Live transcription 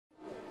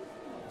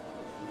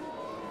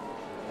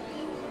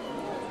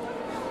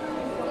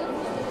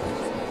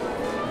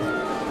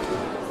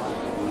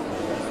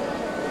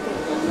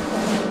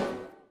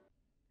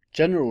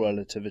general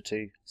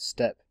relativity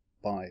step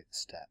by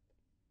step.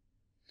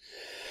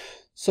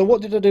 So what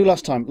did I do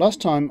last time?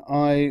 Last time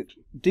I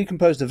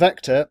decomposed a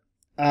vector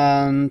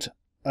and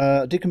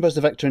decomposed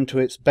the vector into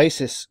its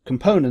basis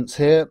components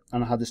here,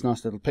 and I had this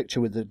nice little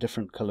picture with the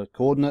different coloured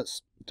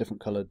coordinates,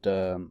 different coloured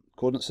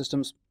coordinate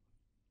systems,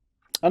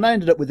 and I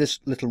ended up with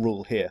this little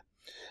rule here.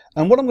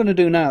 And what I'm going to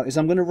do now is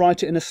I'm going to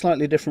write it in a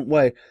slightly different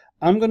way.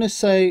 I'm going to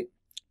say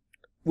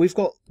we've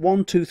got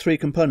 1, 2, 3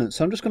 components,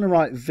 so I'm just going to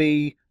write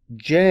Vj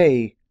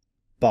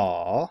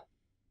bar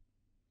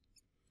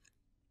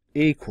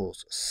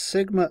equals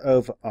sigma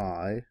over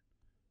I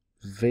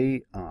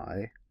Vi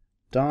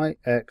di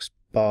x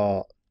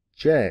bar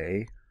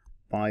j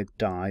by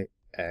di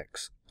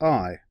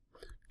xi.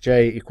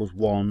 J equals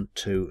 1,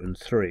 2 and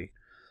 3.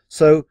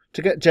 So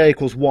to get j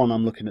equals 1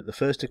 I'm looking at the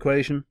first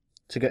equation,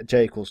 to get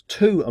j equals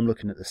 2 I'm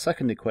looking at the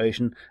second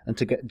equation, and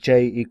to get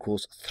j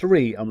equals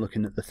 3 I'm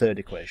looking at the third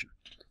equation.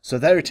 So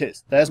there it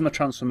is, there's my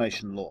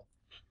transformation law.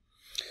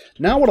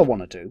 Now what I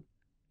want to do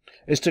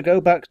is to go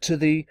back to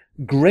the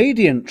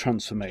gradient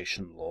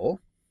transformation law,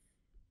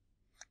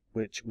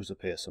 which was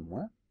up here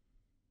somewhere.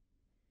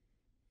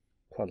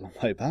 Quite a long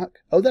way back.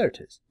 Oh, there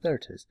it is. There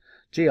it is.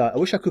 Gi. I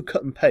wish I could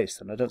cut and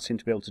paste, and I don't seem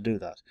to be able to do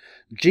that.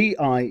 Gi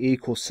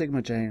equals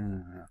sigma j.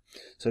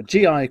 So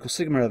Gi equals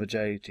sigma over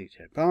j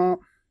dj bar.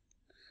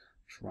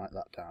 Let's write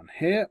that down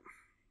here.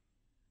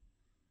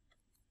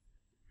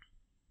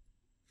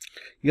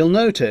 You'll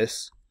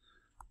notice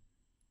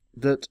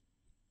that,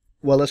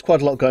 well, there's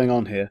quite a lot going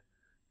on here.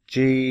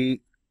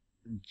 G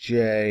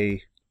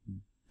j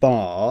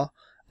bar,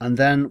 and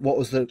then what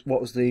was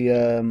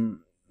the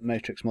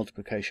matrix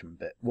multiplication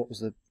bit? What was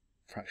the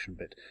fraction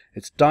bit?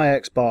 It's di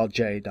x bar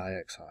j di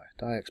xi.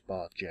 Di x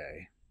bar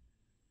j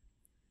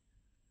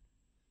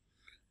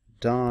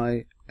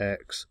di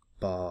x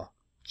bar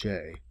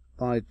j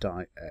by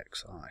di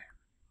xi.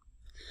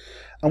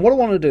 And what I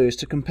want to do is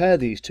to compare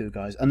these two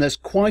guys, and there's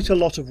quite a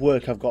lot of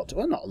work I've got to,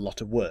 well, not a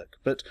lot of work,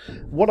 but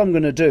what I'm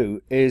going to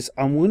do is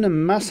I'm going to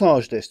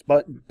massage this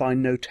by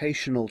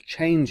notational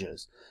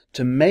changes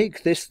to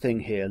make this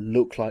thing here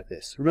look like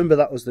this. Remember,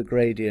 that was the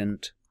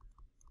gradient,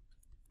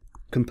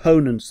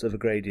 components of a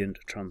gradient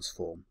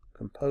transform,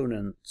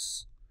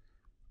 components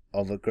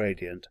of a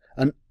gradient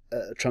and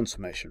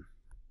transformation.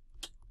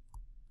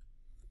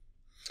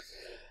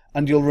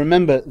 And you'll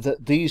remember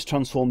that these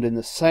transformed in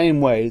the same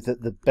way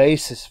that the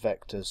basis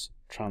vectors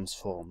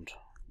transformed.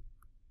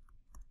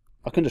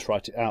 I can just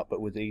write it out, but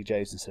with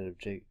ej's instead of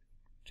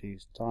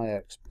g's. Di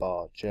x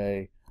bar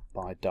j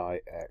by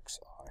di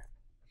xi.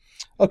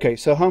 Okay,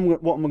 so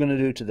what am I going to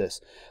do to this?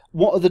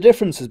 What are the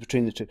differences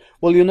between the two?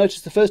 Well, you'll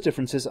notice the first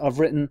difference is I've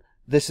written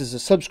this as a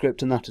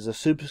subscript and that as a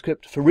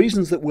superscript for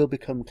reasons that will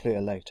become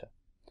clear later.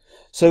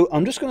 So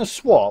I'm just going to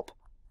swap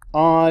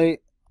I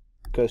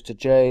goes to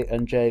j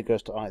and j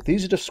goes to I.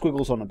 These are just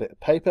squiggles on a bit of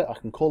paper. I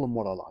can call them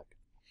what I like.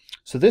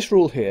 So this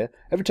rule here,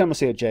 every time I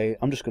see a j,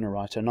 I'm just going to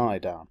write an I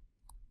down.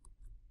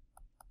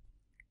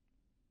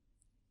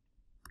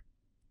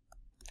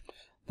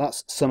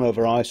 That's sum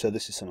over I, so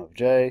this is sum over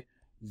j.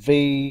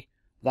 V,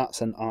 that's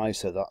an I,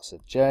 so that's a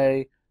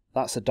j.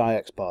 That's a di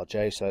x bar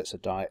j, so it's a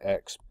di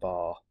x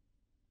bar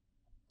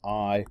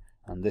I.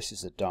 And this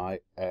is a di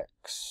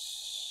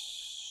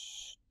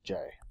x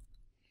j.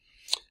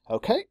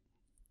 Okay.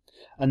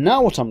 And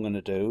now what I'm going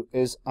to do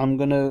is I'm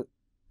going to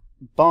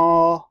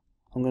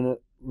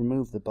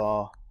remove the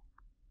bar,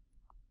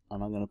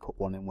 and I'm going to put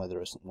one in where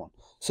there isn't one.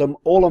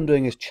 So all I'm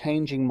doing is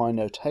changing my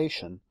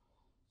notation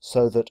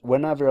so that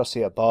whenever I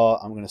see a bar,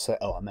 I'm going to say,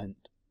 oh, I'm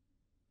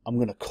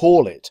going to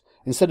call it,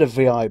 instead of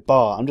vi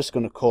bar, I'm just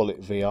going to call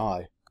it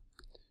vi.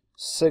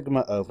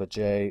 Sigma over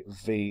j,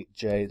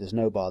 vj, there's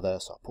no bar there,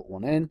 so I'll put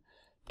one in.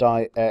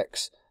 Di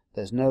x,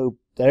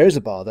 there is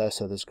a bar there,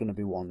 so there's going to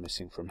be one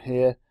missing from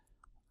here.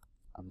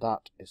 And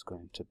that is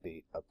going to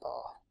be a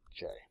bar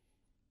j.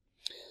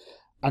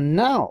 And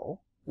now,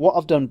 what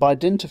I've done by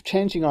dint of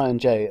changing I and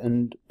j,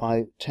 and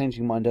by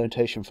changing my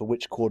notation for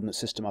which coordinate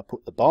system I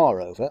put the bar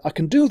over, I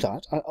can do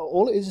that.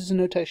 All it is a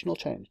notational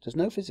change. There's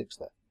no physics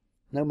there.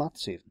 No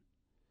maths even.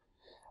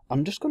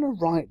 I'm just going to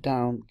write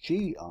down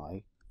gi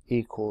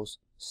equals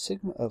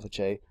sigma over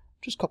j,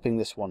 just copying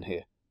this one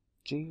here.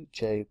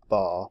 Gj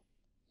bar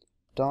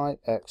di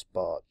x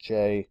bar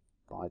j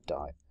by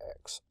di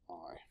xi.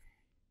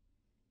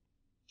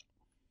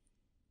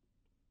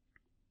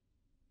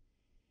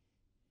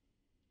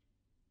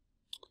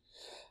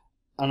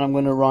 And I'm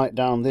going to write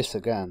down this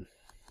again.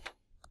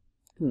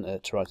 Didn't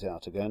hurt to write it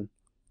out again.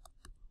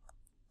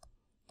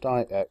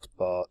 Di x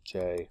bar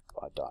j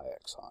by di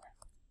xi.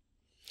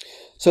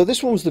 So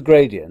this one's the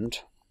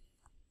gradient,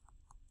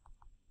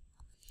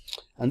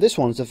 and this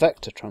one's the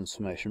vector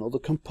transformation, or the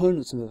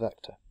components of a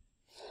vector.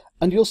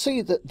 And you'll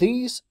see that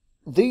these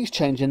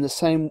change in the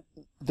same.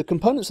 The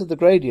components of the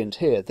gradient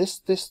here,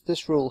 this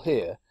rule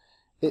here,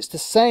 it's the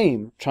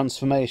same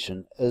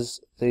transformation as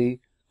the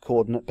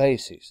coordinate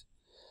bases.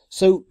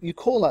 So you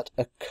call that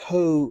a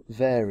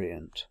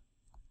covariant.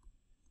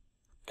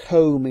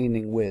 Co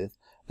meaning with,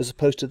 as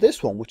opposed to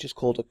this one, which is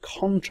called a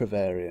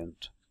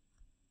contravariant.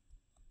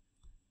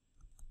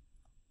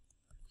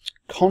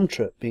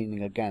 contra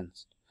meaning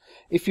against.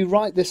 If you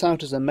write this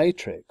out as a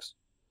matrix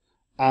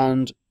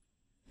and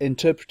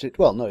interpret it,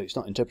 well, no, it's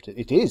not interpreted,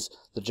 it is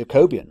the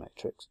Jacobian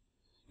matrix,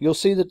 you'll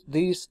see that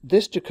this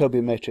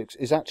Jacobian matrix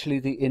is actually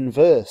the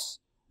inverse.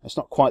 It's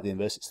not quite the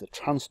inverse, it's the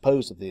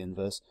transpose of the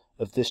inverse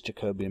of this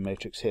Jacobian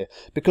matrix here.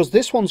 Because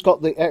this one's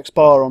got the x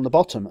bar on the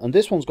bottom and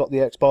this one's got the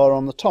x bar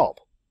on the top.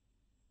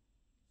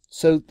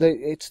 So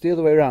it's the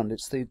other way around.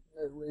 It's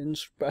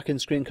back in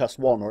screencast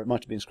 1, or it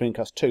might have been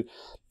screencast 2,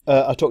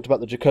 I talked about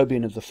the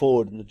Jacobian of the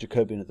forward and the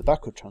Jacobian of the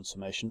backward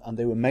transformation, and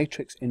they were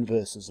matrix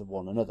inverses of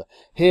one another.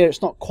 Here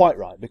it's not quite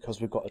right because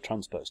we've got a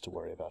transpose to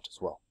worry about as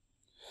well.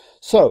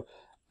 So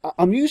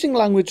I'm using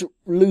language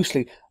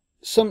loosely.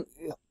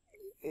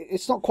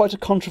 It's not quite a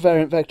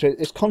contravariant vector,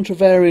 it's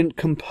contravariant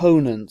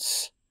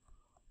components.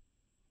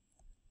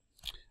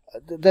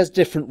 There's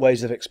different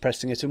ways of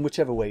expressing it, and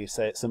whichever way you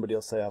say it, somebody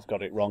will say I've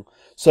got it wrong.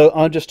 So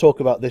I'll just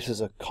talk about this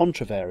as a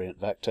contravariant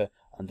vector,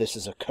 and this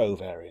is a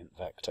covariant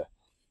vector.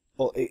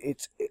 Well,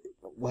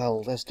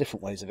 well, there's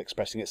different ways of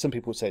expressing it. Some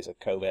people say it's a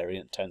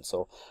covariant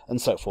tensor, and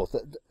so forth.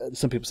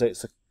 Some people say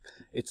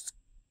it's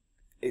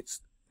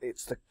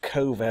the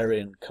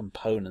covariant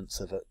components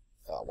of it.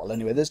 Oh, well,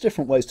 anyway, there's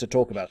different ways to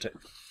talk about it.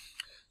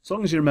 As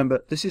long as you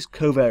remember, this is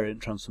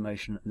covariant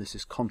transformation, and this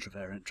is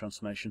contravariant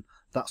transformation.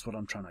 That's what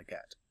I'm trying to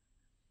get.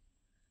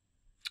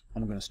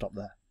 And I'm going to stop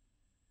there.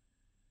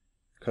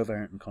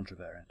 Covariant and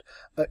contravariant.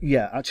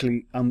 Yeah,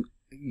 actually,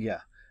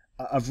 yeah.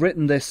 I've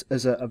written this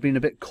as I've been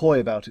a bit coy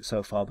about it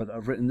so far, but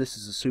I've written this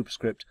as a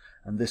superscript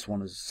and this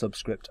one as a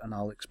subscript, and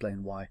I'll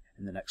explain why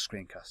in the next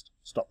screencast.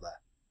 Stop there.